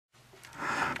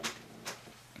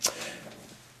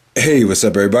Hey, what's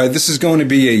up, everybody? This is going to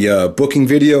be a booking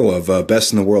video of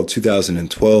Best in the World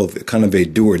 2012, kind of a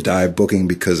do-or-die booking,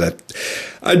 because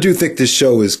I do think this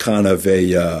show is kind of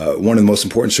a one of the most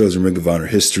important shows in Ring of Honor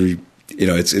history. You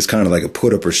know, it's kind of like a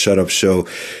put-up or shut-up show,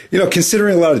 you know,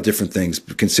 considering a lot of different things,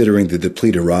 considering the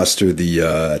depleted roster,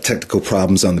 the technical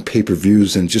problems on the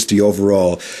pay-per-views, and just the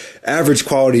overall average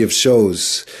quality of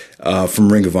shows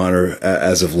from Ring of Honor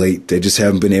as of late. They just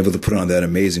haven't been able to put on that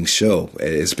amazing show.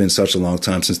 It's been such a long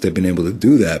time since they've been able to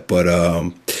do that, but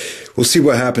we'll see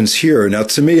what happens here. Now,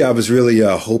 to me, I was really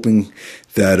hoping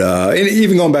that, and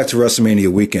even going back to WrestleMania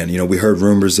weekend, you know, we heard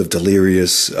rumors of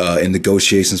Delirious in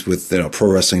negotiations with, you know,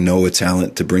 Pro Wrestling Noah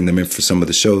talent to bring them in for some of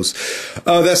the shows.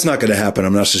 That's not going to happen.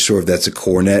 I'm not so sure if that's a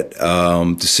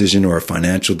Cornette decision or a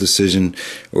financial decision,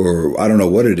 or I don't know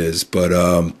what it is, but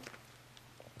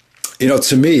you know,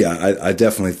 to me, I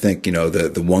definitely think, you know,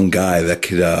 the one guy that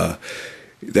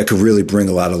could really bring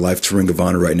a lot of life to Ring of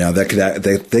Honor right now, they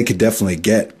could definitely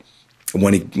get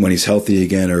when he's healthy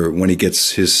again, or when he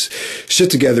gets his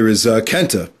shit together, is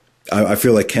Kenta. I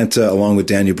feel like Kenta, along with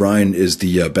Daniel Bryan, is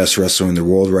the best wrestler in the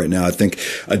world right now. I think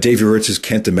a Davey Richards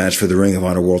Kenta match for the Ring of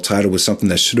Honor World title was something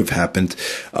that should have happened,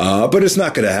 but it's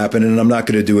not going to happen, and I'm not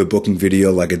going to do a booking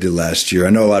video like I did last year. I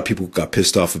know a lot of people got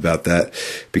pissed off about that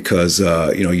because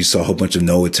you know, you saw a whole bunch of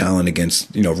Noah talent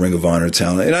against, you know, Ring of Honor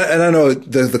talent, and I know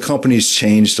the company's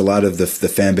changed, a lot of the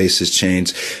fan base has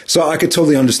changed, so I could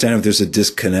totally understand if there's a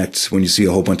disconnect when you see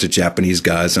a whole bunch of Japanese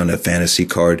guys on a fantasy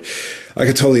card. I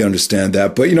could totally understand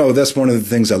that, but you know, that's one of the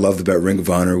things I loved about Ring of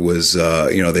Honor was,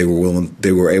 you know, they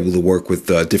were able to work with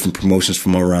different promotions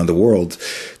from around the world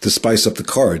to spice up the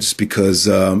cards, because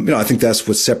you know, I think that's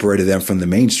what separated them from the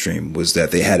mainstream, was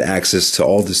that they had access to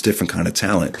all this different kind of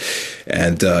talent,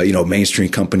 and you know, mainstream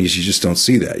companies, you just don't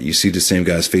see that. You see the same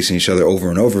guys facing each other over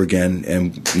and over again,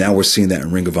 and now we're seeing that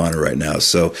in Ring of Honor right now.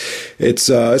 So it's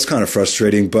kind of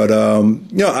frustrating, but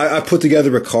you know, I put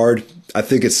together a card. I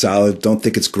think it's solid. Don't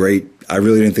think it's great. I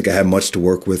really didn't think I had much to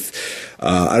work with.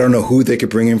 I don't know who they could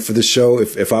bring in for the show.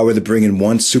 If I were to bring in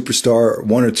one or two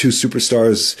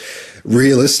superstars,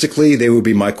 realistically, they would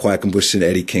be Mike Quackenbush and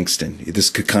Eddie Kingston. This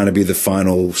could kind of be the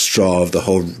final straw of the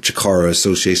whole Chikara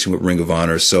association with Ring of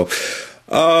Honor. So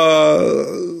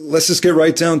let's just get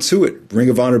right down to it. Ring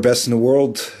of Honor Best in the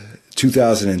World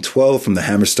 2012 from the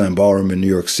Hammerstein Ballroom in New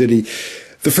York City.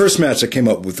 The first match I came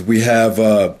up with, we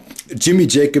have Jimmy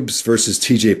Jacobs versus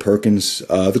TJ Perkins.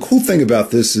 The cool thing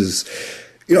about this is,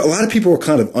 you know, a lot of people are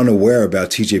kind of unaware about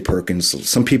TJ Perkins.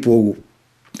 Some people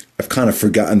have kind of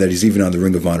forgotten that he's even on the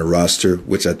Ring of Honor roster,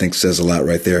 which I think says a lot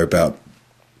right there about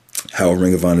how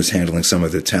Ring of Honor is handling some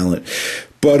of their talent.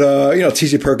 But, you know,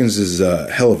 TJ Perkins is a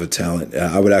hell of a talent.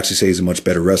 I would actually say he's a much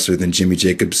better wrestler than Jimmy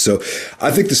Jacobs. So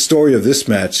I think the story of this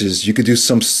match is you could do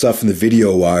some stuff in the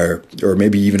video wire, or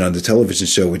maybe even on the television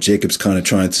show, with Jacobs kind of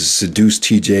trying to seduce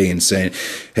TJ and saying,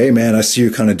 hey, man, I see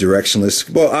you're kind of directionless.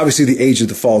 Well, obviously the Age of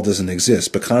the Fall doesn't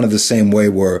exist, but kind of the same way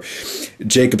where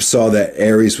Jacobs saw that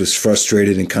Aries was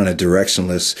frustrated and kind of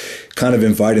directionless, kind of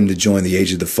invite him to join the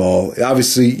Age of the Fall.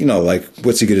 Obviously, you know, like,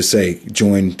 what's he going to say?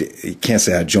 You can't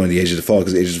say I joined the Age of the Fall,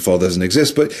 because the Age of the Fall doesn't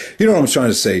exist, but you know what I'm trying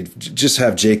to say. Just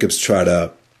have Jacobs try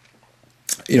to,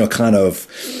 you know, kind of,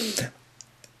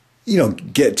 you know,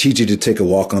 get TJ to take a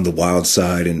walk on the wild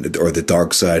side or the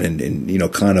dark side, and you know,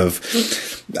 kind of,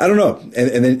 I don't know,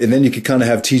 and then you could kind of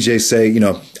have TJ say, you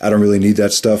know, I don't really need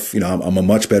that stuff. You know, I'm a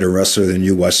much better wrestler than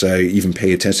you. Why should I even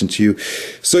pay attention to you?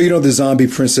 So, you know, the zombie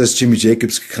princess Jimmy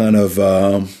Jacobs kind of,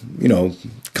 you know,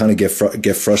 kind of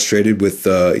get frustrated with,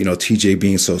 you know, TJ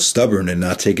being so stubborn and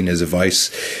not taking his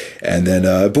advice. And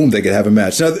then, boom, they could have a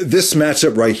match. Now, this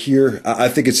matchup right here, I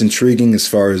think it's intriguing as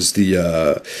far as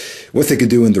the, what they could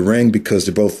do in the ring, because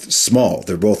they're both small.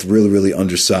 They're both really, really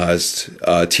undersized.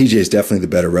 TJ is definitely the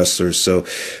better wrestler. So,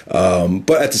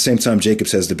 but at the same time,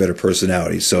 Jacobs has the better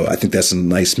personality. So I think that's a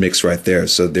nice mix right there.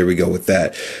 So there we go with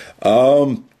that.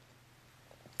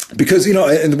 Because, you know,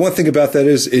 and the one thing about that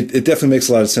is it definitely makes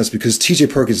a lot of sense, because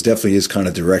TJ Perkins definitely is kind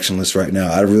of directionless right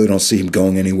now. I really don't see him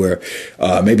going anywhere.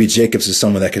 Maybe Jacobs is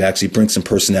someone that could actually bring some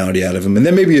personality out of him. And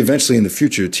then maybe eventually in the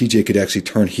future, TJ could actually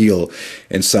turn heel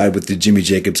and side with the Jimmy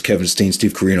Jacobs, Kevin Steen,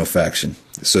 Steve Corino faction.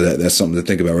 So that's something to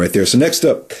think about right there. So next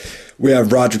up, we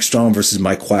have Roderick Strong versus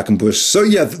Mike Quackenbush. So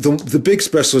yeah, the big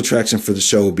special attraction for the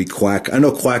show would be Quack. I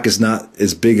know Quack is not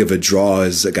as big of a draw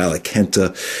as a guy like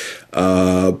Kenta,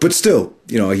 but still,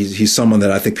 you know, he's someone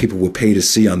that I think people would pay to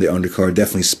see on the undercard.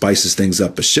 Definitely spices things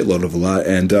up a shitload of a lot.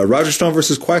 And Roderick Strong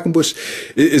versus Quackenbush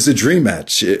is a dream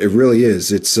match. It really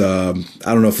is. It's I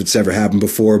don't know if it's ever happened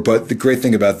before, but the great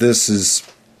thing about this is,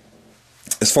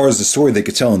 as far as the story they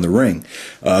could tell in the ring,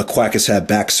 Quack has had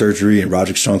back surgery and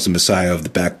Roderick Strong's the messiah of the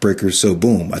backbreakers. So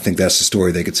boom, I think that's the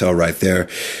story they could tell right there.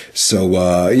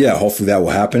 So yeah, hopefully that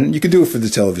will happen. You can do it for the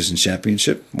television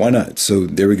championship. Why not? So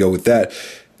there we go with that.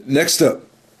 Next up,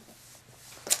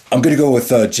 I'm going to go with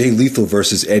Jay Lethal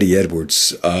versus Eddie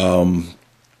Edwards.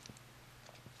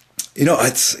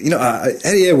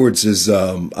 Eddie Edwards is,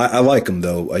 I like him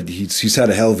though. He's had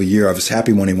a hell of a year. I was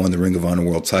happy when he won the Ring of Honor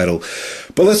World title,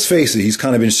 but let's face it, he's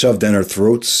kind of been shoved down our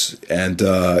throats, and,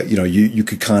 you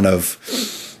could kind of,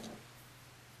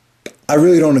 I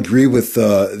really don't agree with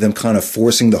them kind of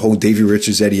forcing the whole Davey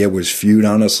Richards Eddie Edwards feud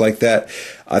on us like that.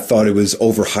 I thought it was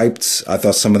overhyped. I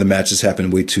thought some of the matches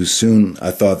happened way too soon.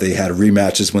 I thought they had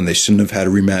rematches when they shouldn't have had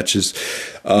rematches.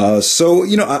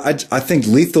 I think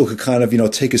Lethal could kind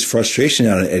of, take his frustration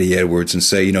out on Eddie Edwards and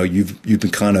say, you've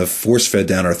been kind of force fed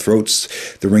down our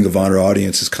throats. The Ring of Honor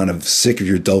audience is kind of sick of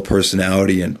your dull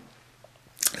personality and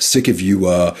sick of you,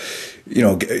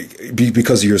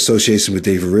 because of your association with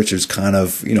David Richards, kind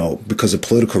of, because of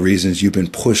political reasons, you've been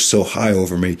pushed so high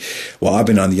over me while I've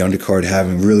been on the undercard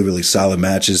having really, really solid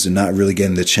matches and not really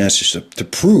getting the chance to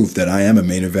prove that I am a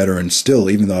main eventer. And still,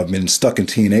 even though I've been stuck in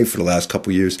TNA for the last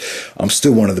couple of years, I'm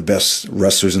still one of the best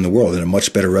wrestlers in the world and a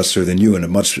much better wrestler than you and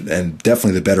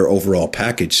definitely the better overall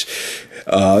package.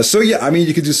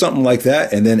 You could do something like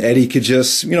that, and then Eddie could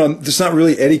just, there's not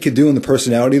really Eddie could do in the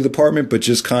personality department, but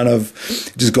just kind of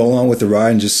just go along with the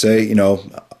ride and just say,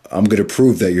 I'm going to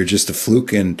prove that you're just a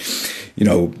fluke, and,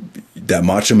 that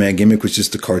Macho Man gimmick was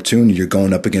just a cartoon. You're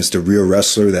going up against a real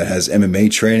wrestler that has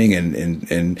MMA training,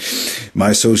 and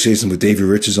my association with Davey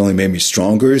Richards only made me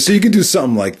stronger. So you could do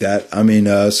something like that.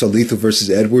 So Lethal versus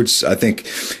Edwards, I think,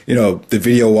 the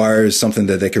video wire is something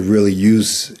that they could really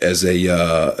use as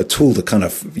a tool to kind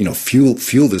of,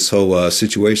 fuel this whole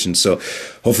situation. So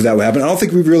hopefully that will happen. I don't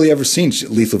think we've really ever seen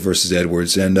Lethal versus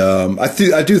Edwards. And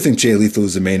I do think Jay Lethal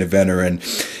is the main eventer. And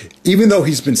even though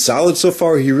he's been solid so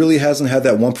far, he really hasn't had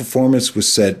that one performance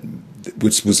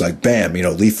which was like, bam,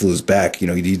 Lethal is back.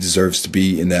 He deserves to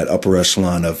be in that upper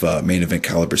echelon of main event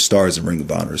caliber stars in Ring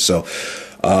of Honor. So,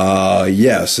 so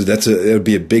it would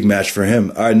be a big match for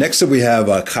him. All right, next up we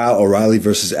have Kyle O'Reilly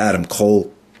versus Adam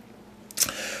Cole.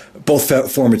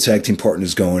 Both former tag team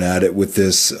partners going at it with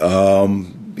this.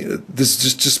 There's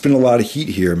just been a lot of heat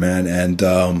here, man, and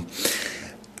I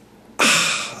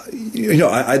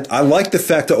like the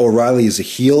fact that O'Reilly is a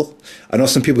heel. I know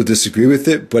some people disagree with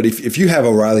it, but if you have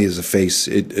O'Reilly as a face,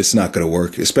 it's not going to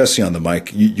work, especially on the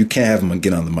mic. You can't have him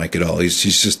get on the mic at all. He's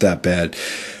just that bad.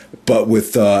 But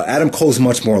with Adam Cole's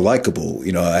much more likable.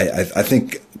 I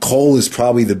think Cole is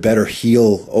probably the better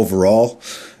heel overall,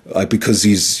 because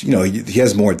he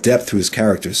has more depth to his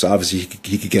character. So obviously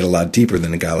he could get a lot deeper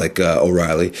than a guy like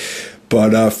O'Reilly.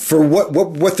 But for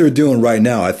what they're doing right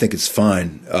now, I think it's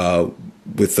fine.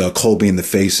 With Cole being the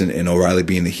face and O'Reilly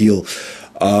being the heel.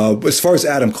 As far as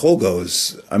Adam Cole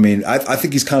goes, I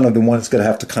think he's kind of the one that's going to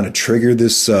have to kind of trigger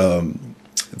this,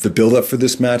 the build-up for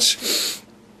this match.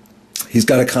 He's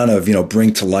got to kind of,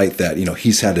 bring to light that,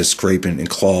 he's had to scrape and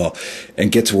claw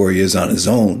and get to where he is on his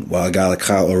own, while a guy like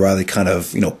Kyle O'Reilly kind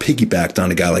of, piggybacked on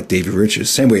a guy like Davey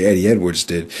Richards, same way Eddie Edwards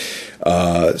did.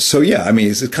 It's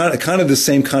kind of the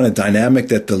same kind of dynamic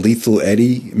that the Lethal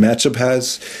Eddie matchup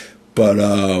has, but,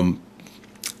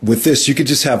 with this, you could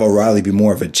just have O'Reilly be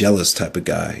more of a jealous type of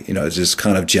guy, just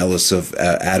kind of jealous of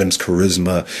Adam's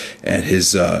charisma and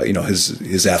his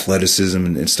athleticism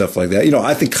and stuff like that.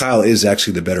 I think Kyle is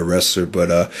actually the better wrestler, but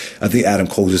I think Adam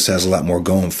Cole just has a lot more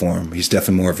going for him. He's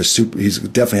definitely more of he's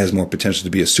definitely has more potential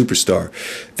to be a superstar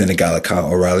than a guy like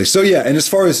Kyle O'Reilly. So yeah, and as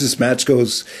far as this match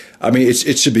goes,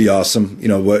 it should be awesome.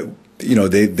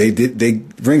 They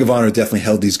Ring of Honor definitely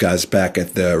held these guys back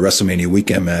at the WrestleMania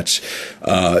weekend match.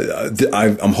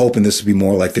 I'm hoping this will be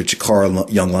more like their Chikara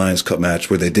Young Lions Cup match,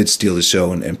 where they did steal the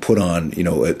show and put on,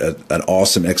 an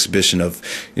awesome exhibition of,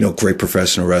 great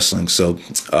professional wrestling. So,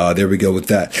 there we go with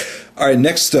that. All right,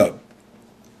 next up,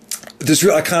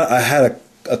 I had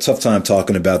a tough time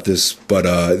talking about this, but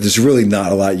there's really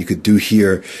not a lot you could do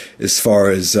here as far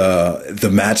as the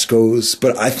match goes.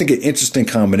 But I think an interesting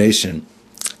combination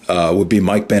would be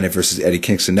Mike Bennett versus Eddie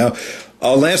Kingston. Now,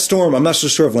 Lance Storm, I'm not so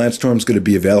sure if Lance Storm's going to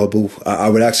be available. I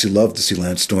would actually love to see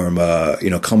Lance Storm,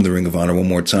 come to the Ring of Honor one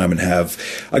more time and have,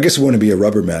 I guess it wouldn't be a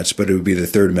rubber match, but it would be the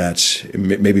third match.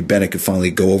 Maybe Bennett could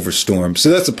finally go over Storm. So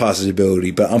that's a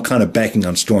possibility, but I'm kind of banking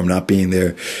on Storm not being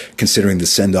there, considering the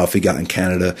send-off he got in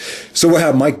Canada. So we'll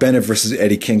have Mike Bennett versus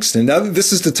Eddie Kingston. Now,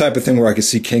 this is the type of thing where I could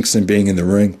see Kingston being in the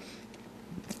ring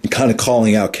and kind of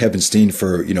calling out Kevin Steen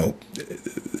for,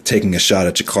 taking a shot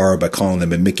at Chikara by calling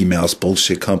them a Mickey Mouse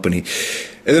bullshit company.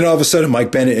 And then all of a sudden,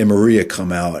 Mike Bennett and Maria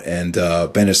come out, and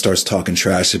Bennett starts talking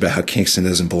trash about how Kingston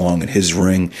doesn't belong in his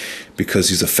ring because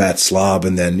he's a fat slob.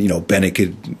 And then, Bennett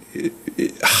could,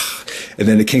 and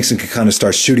then Kingston could kind of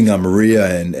start shooting on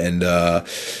Maria, and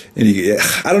he,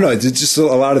 I don't know, it's just a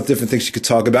lot of different things you could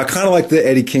talk about. Kind of like the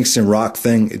Eddie Kingston Rock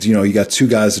thing. It's, you got two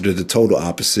guys that are the total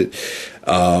opposite.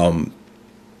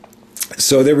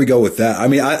 So there we go with that. I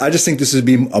mean, I just think this would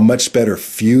be a much better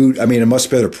feud. I mean, a much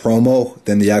better promo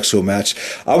than the actual match.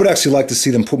 I would actually like to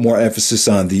see them put more emphasis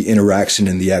on the interaction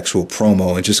in the actual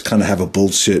promo and just kind of have a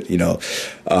bullshit, I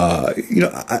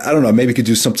don't know, maybe could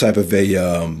do some type of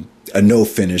a no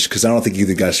finish, because I don't think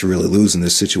either guy should really lose in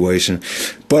this situation.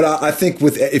 But I think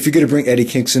if you're going to bring Eddie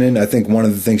Kingston in, I think one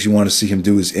of the things you want to see him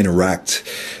do is interact,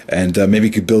 and maybe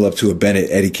you could build up to a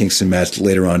Bennett-Eddie Kingston match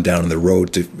later on down the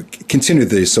road to continue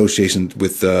the association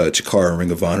with Chikara and Ring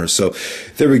of Honor. So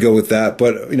there we go with that.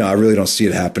 But I really don't see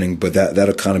it happening. But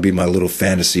that'll kind of be my little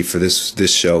fantasy for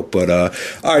this show. But all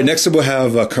right, next up we'll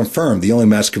have confirmed. The only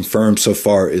match confirmed so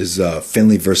far is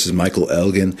Finlay versus Michael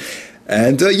Elgin.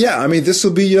 And yeah, I mean, this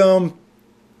will be great. I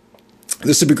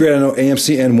know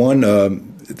AMC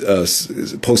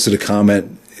N1 posted a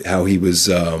comment how he was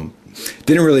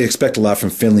didn't really expect a lot from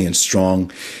Finlay and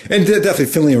Strong, and definitely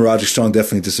Finlay and Roderick Strong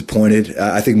definitely disappointed.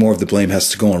 I think more of the blame has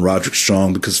to go on Roderick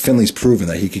Strong, because Finlay's proven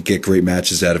that he could get great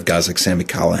matches out of guys like Sami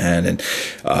Callihan, and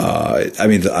I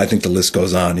mean, I think the list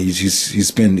goes on.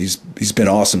 He's been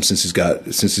awesome since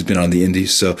he's been on the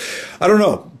Indies. So I don't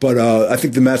know, but I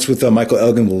think the match with Michael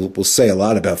Elgin will say a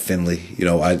lot about Finlay.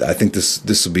 I think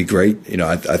this will be great.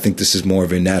 I think this is more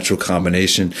of a natural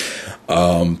combination.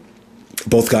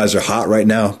 Both guys are hot right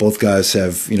now. Both guys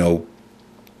have,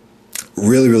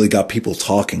 really, really got people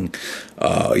talking.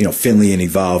 Finlay and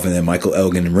Evolve, and then Michael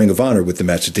Elgin and Ring of Honor with the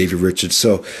match with Davey Richards.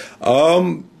 So,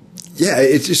 yeah,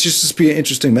 it's just be an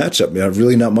interesting matchup.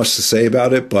 Really not much to say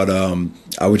about it, but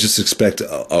I would just expect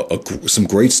some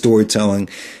great storytelling.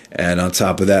 And on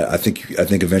top of that, I think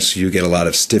eventually you get a lot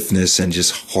of stiffness and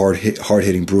just hard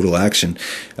hitting, brutal action.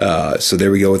 So there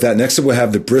we go with that. Next up, we'll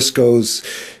have the Briscoes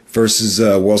versus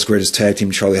World's Greatest Tag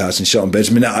Team, Charlie Haas and Shelton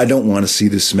Benjamin. Now, I don't want to see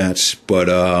this match, but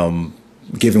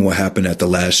given what happened at the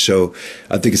last show,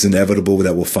 I think it's inevitable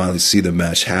that we'll finally see the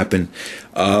match happen.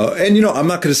 And, I'm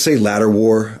not going to say ladder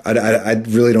war. I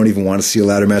really don't even want to see a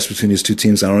ladder match between these two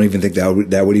teams. I don't even think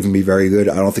that would even be very good.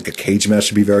 I don't think a cage match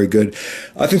would be very good.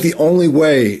 I think the only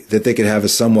way that they could have a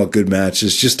somewhat good match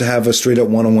is just to have a straight up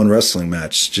one-on-one wrestling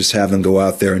match. Just have them go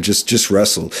out there and just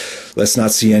wrestle. Let's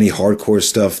not see any hardcore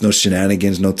stuff, no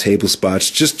shenanigans, no table spots.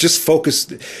 Just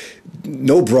focus.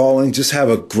 No brawling, just have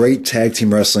a great tag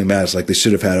team wrestling match like they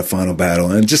should have had a final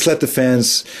battle, and just let the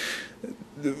fans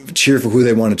cheer for who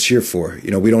they want to cheer for.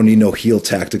 We don't need no heel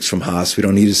tactics from Haas. We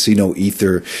don't need to see no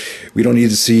ether. We don't need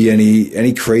to see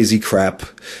any crazy crap.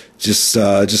 Just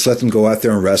let them go out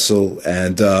there and wrestle,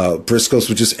 and Briscoes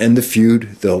will just end the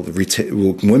feud. We'll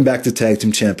win back the tag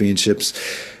team championships,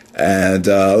 and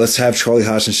let's have Charlie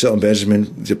Haas and Shelton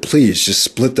Benjamin. Please just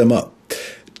split them up.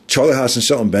 Charlie Haas and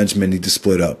Shelton Benjamin need to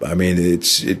split up. I mean,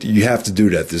 you have to do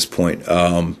it at this point.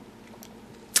 All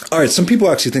right, some people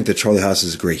actually think that Charlie Haas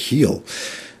is a great heel.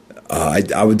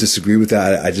 I would disagree with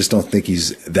that. I just don't think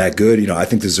he's that good. I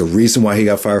think there's a reason why he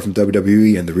got fired from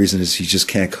WWE, and the reason is he just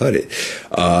can't cut it.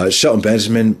 Shelton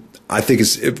Benjamin, I think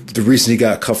the reason he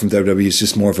got cut from WWE is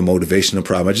just more of a motivational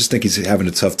problem. I just think he's having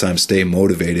a tough time staying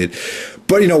motivated.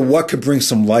 But, what could bring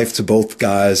some life to both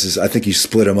guys is I think you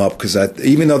split them up, because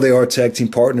even though they are tag team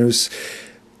partners,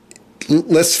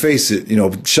 let's face it,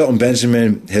 Shelton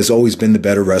Benjamin has always been the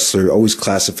better wrestler, always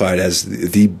classified as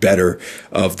the better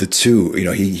of the two.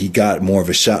 He got more of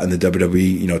a shot in the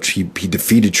WWE. He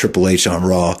defeated Triple H on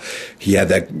Raw. He had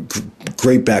that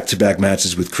great back-to-back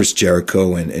matches with Chris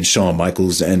Jericho and Shawn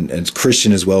Michaels and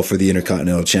Christian as well for the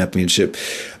Intercontinental Championship.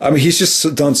 I mean, he's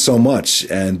just done so much.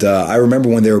 And I remember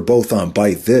when they were both on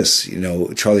Bite This,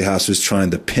 Charlie Haas was trying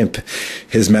to pimp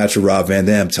his match with Rob Van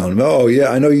Dam, telling him, "Oh yeah,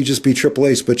 I know you just beat Triple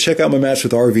H, but check out my match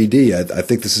with RVD. I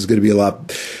think this is going to be a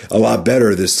lot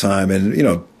better this time." And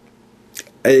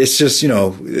it's just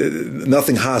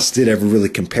nothing Haas did ever really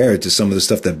compared to some of the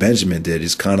stuff that Benjamin did.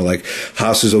 It's kind of like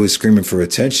Haas was always screaming for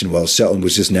attention, while Shelton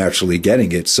was just naturally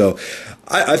getting it. So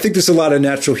I think there's a lot of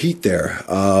natural heat there.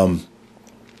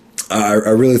 I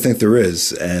really think there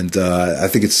is, and I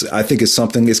think it's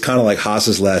something. It's kind of like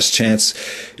Haas's last chance.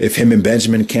 If him and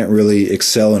Benjamin can't really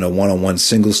excel in a one-on-one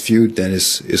singles feud, then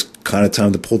it's kind of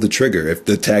time to pull the trigger. If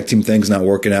the tag team thing's not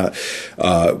working out,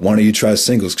 why don't you try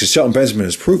singles? Because Shelton Benjamin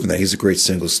has proven that he's a great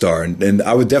singles star, and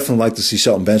I would definitely like to see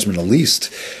Shelton Benjamin at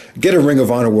least get a Ring of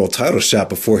Honor World Title shot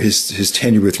before his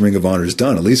tenure with Ring of Honor is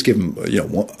done. At least give him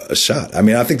a shot. I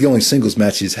mean, I think the only singles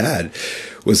match he's had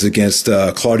was against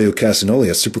Claudio Castagnoli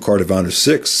at Supercard of Honor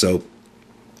 6. So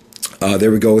there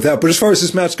we go with that. But as far as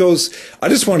this match goes, I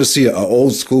just want to see an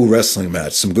old school wrestling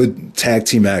match, some good tag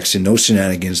team action, no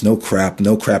shenanigans, no crap,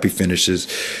 no crappy finishes.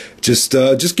 Just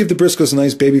give the Briscoes a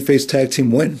nice babyface tag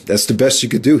team win. That's the best you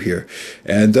could do here.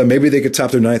 And maybe they could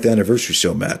top their 9th anniversary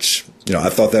show match. I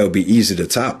thought that would be easy to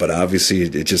top, but obviously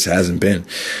it just hasn't been.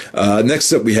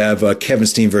 Next up, we have Kevin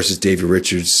Steen versus Davey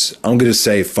Richards. I'm going to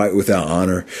say fight without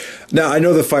honor. Now, I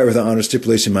know the fight without honor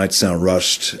stipulation might sound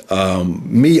rushed.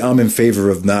 I'm in favor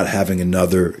of not having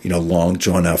another, long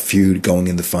drawn out feud going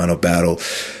in the final battle.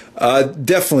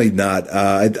 Definitely not.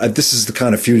 This is the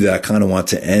kind of feud that I kind of want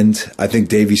to end. I think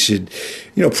Davey should,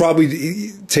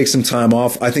 probably take some time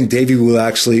off. I think Davey will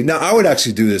I would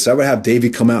actually do this. I would have Davey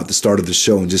come out at the start of the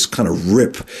show and just kind of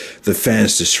rip the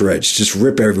fans to shreds, just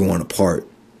rip everyone apart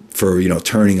for,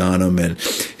 turning on him. And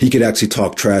he could actually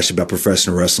talk trash about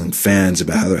professional wrestling fans,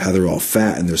 about how they're all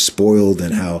fat and they're spoiled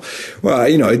and how, well,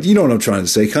 you know what I'm trying to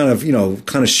say, kind of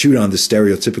shoot on the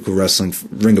stereotypical wrestling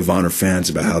Ring of Honor fans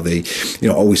about how they,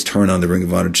 always turn on the Ring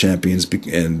of Honor champions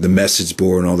and the message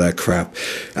board and all that crap.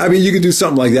 I mean, you could do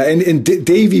something like that. And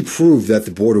Davey proved at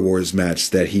the Border Wars match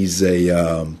that he's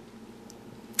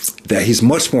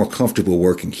much more comfortable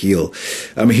working heel.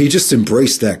 I mean, he just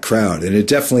embraced that crowd, and it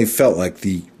definitely felt like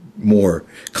the more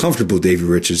comfortable Davey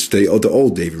Richards, the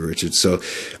old Davey Richards. So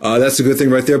that's a good thing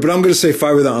right there. But I'm going to say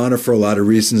fight without honor for a lot of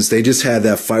reasons. They just had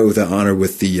that fight without honor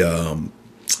with the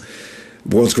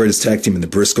World's Greatest Tag Team in the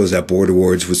Briscoes at Border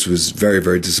Wars, which was very,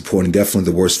 very disappointing.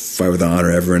 Definitely the worst fight without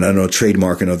honor ever. And I know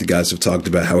Trademark and other guys have talked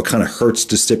about how it kind of hurts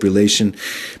the stipulation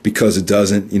because it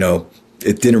doesn't,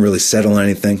 it didn't really settle on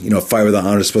anything. Fight without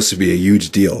honor is supposed to be a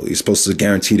huge deal. You're supposed to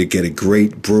guarantee to get a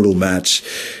great, brutal match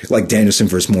like Danielson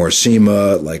versus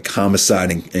Morishima, like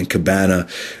Homicide and Cabana.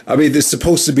 I mean, there's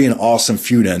supposed to be an awesome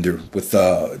feud ender with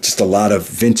just a lot of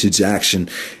vintage action.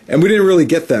 And we didn't really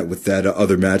get that with that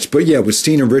other match. But yeah, with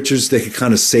Steen and Richards, they could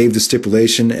kind of save the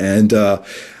stipulation. And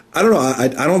I don't know.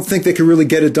 I don't think they could really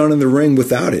get it done in the ring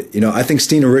without it. I think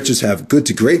Steen and Richards have good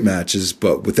to great matches,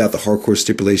 but without the hardcore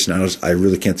stipulation, I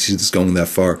really can't see this going that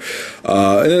far.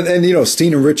 And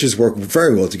Steen and Richards work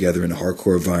very well together in a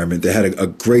hardcore environment. They had a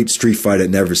great street fight at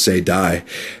Never Say Die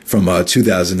from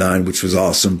 2009, which was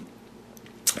awesome.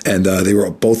 And they were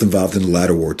both involved in the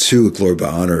Ladder War 2, Glory by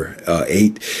Honor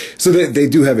 8. So they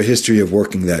do have a history of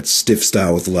working that stiff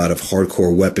style with a lot of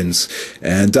hardcore weapons.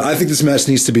 And I think this match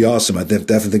needs to be awesome. I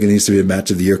definitely think it needs to be a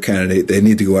match of the year candidate. They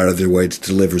need to go out of their way to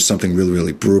deliver something really,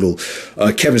 really brutal.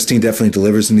 Kevin Steen definitely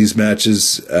delivers in these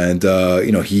matches. And,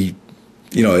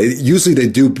 usually they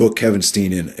do book Kevin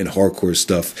Steen in hardcore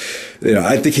stuff.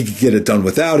 I think he could get it done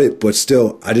without it, but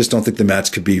still, I just don't think the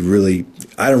match could be really,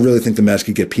 I don't really think the match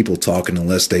could get people talking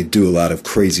unless they do a lot of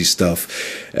crazy stuff.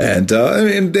 And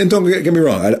don't get me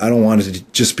wrong, I don't want it to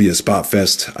just be a spot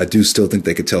fest. I do still think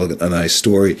they could tell a nice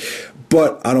story.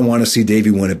 But I don't want to see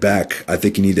Davey win it back. I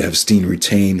think you need to have Steen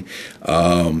retain.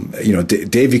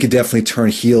 Davey could definitely turn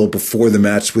heel before the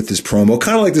match with his promo,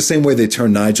 kind of like the same way they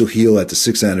turned Nigel heel at the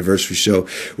 6th anniversary show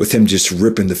with him just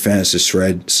ripping the fans to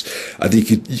shreds. I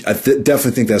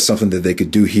definitely think that's something that they could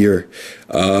do here.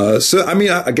 I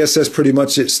guess that's pretty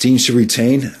much it. Steen should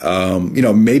retain.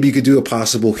 Maybe you could do a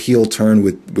possible heel turn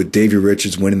with Davey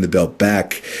Richards winning the belt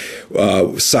back,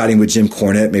 siding with Jim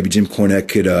Cornette. Maybe Jim Cornette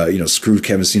could, screw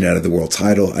Kevin Steen out of the world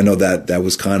title. I know that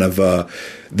was kind of,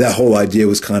 that whole idea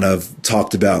was kind of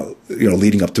talked about,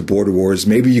 leading up to Border Wars.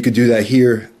 Maybe you could do that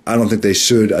here. I don't think they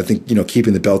should. I think,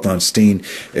 keeping the belt on Steen,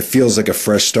 it feels like a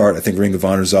fresh start. I think Ring of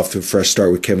Honor is off to a fresh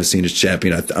start with Kevin Steen as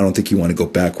champion. I don't think you want to go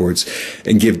backwards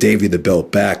and give Davey the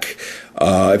belt back.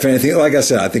 If anything, like I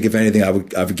said, I think if anything, I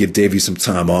would give Davey some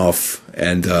time off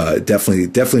and definitely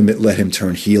let him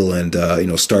turn heel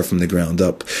and start from the ground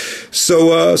up.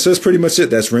 So that's pretty much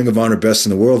it. That's Ring of Honor Best in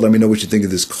the World. Let me know what you think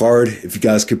of this card. If you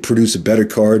guys could produce a better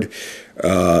card,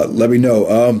 let me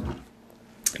know.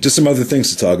 Just some other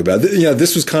things to talk about.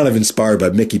 This was kind of inspired by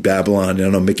Mickey Babylon. I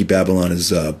know Mickey Babylon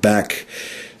is back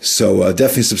So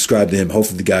definitely subscribe to him.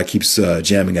 Hopefully the guy keeps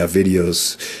jamming out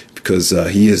videos, because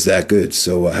he is that good.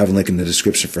 So I have a link in the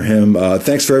description for him.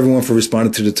 Thanks for everyone for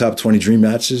responding to the top 20 dream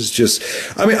matches.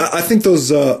 I think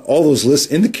those all those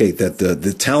lists indicate that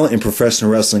the talent in professional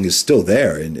wrestling is still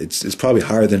there, and it's probably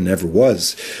higher than it ever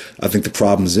was. I think the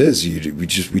problem is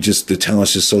the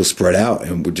talent's just so spread out,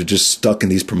 and we're just stuck in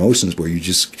these promotions where you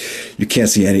can't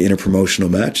see any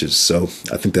interpromotional matches. So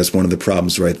I think that's one of the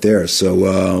problems right there.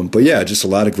 So, but yeah, just a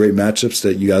lot of great matchups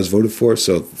that you guys voted for.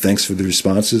 So thanks for the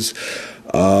responses.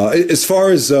 As far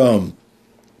as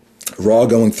Raw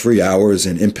going 3 hours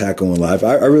and Impact going live,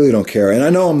 I really don't care. And I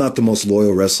know I'm not the most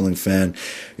loyal wrestling fan.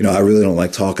 You know, I really don't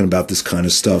like talking about this kind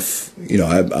of stuff. You know,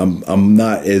 I'm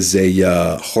not as a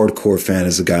hardcore fan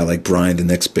as a guy like Brian, the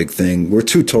next big thing. We're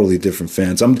two totally different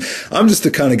fans. I'm just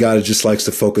the kind of guy that just likes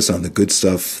to focus on the good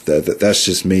stuff. That's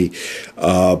just me.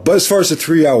 But as far as the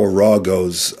 3 hour Raw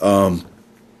goes,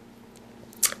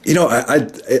 you know,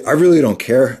 I really don't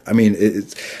care. I mean,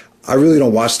 I really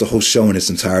don't watch the whole show in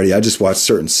its entirety. I just watch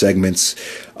certain segments.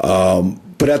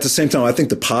 But at the same time, I think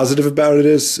the positive about it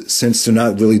is, since they're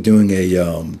not really doing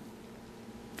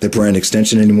the brand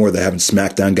extension anymore, they're having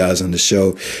SmackDown guys on the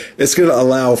show, it's going to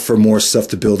allow for more stuff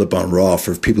to build up on Raw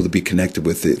for people to be connected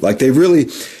with it. Like they really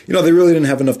didn't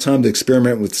have enough time to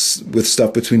experiment with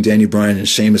stuff between Daniel Bryan and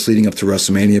Sheamus leading up to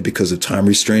WrestleMania because of time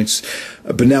restraints.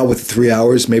 But now with the 3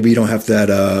 hours, maybe you don't have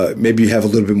that. Maybe you have a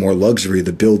little bit more luxury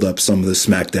to build up some of the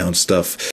SmackDown stuff.